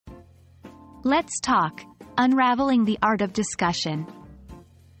Let's talk. Unraveling the art of discussion.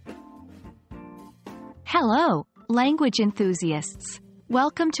 Hello, language enthusiasts.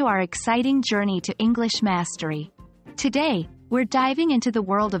 Welcome to our exciting journey to English mastery. Today, we're diving into the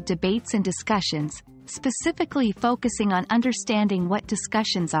world of debates and discussions, specifically focusing on understanding what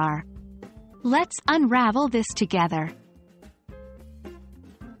discussions are. Let's unravel this together.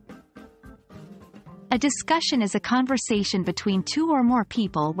 A discussion is a conversation between two or more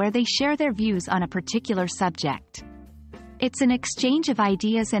people where they share their views on a particular subject. It's an exchange of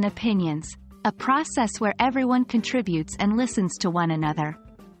ideas and opinions, a process where everyone contributes and listens to one another.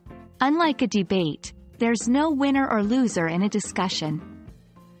 Unlike a debate, there's no winner or loser in a discussion.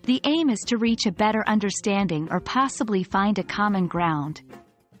 The aim is to reach a better understanding or possibly find a common ground.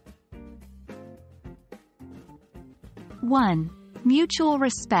 1. Mutual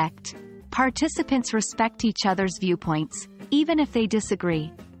respect. Participants respect each other's viewpoints, even if they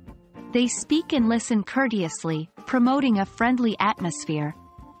disagree. They speak and listen courteously, promoting a friendly atmosphere.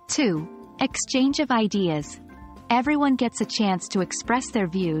 2. Exchange of ideas. Everyone gets a chance to express their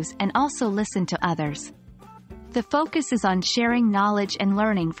views and also listen to others. The focus is on sharing knowledge and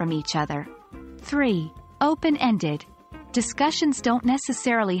learning from each other. 3. Open-ended. Discussions don't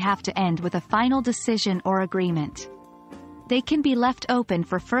necessarily have to end with a final decision or agreement. They can be left open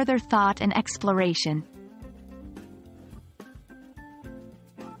for further thought and exploration.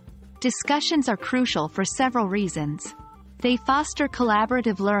 Discussions are crucial for several reasons. They foster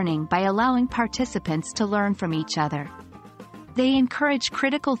collaborative learning by allowing participants to learn from each other. They encourage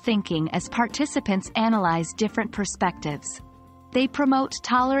critical thinking as participants analyze different perspectives. They promote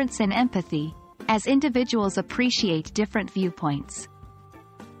tolerance and empathy, as individuals appreciate different viewpoints.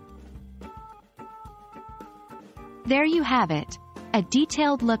 There you have it, a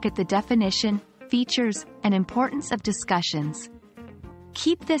detailed look at the definition, features, and importance of discussions.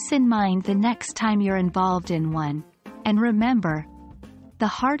 Keep this in mind the next time you're involved in one. And remember, the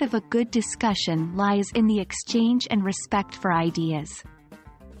heart of a good discussion lies in the exchange and respect for ideas.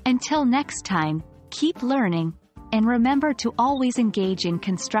 Until next time, keep learning, and remember to always engage in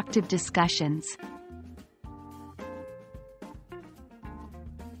constructive discussions.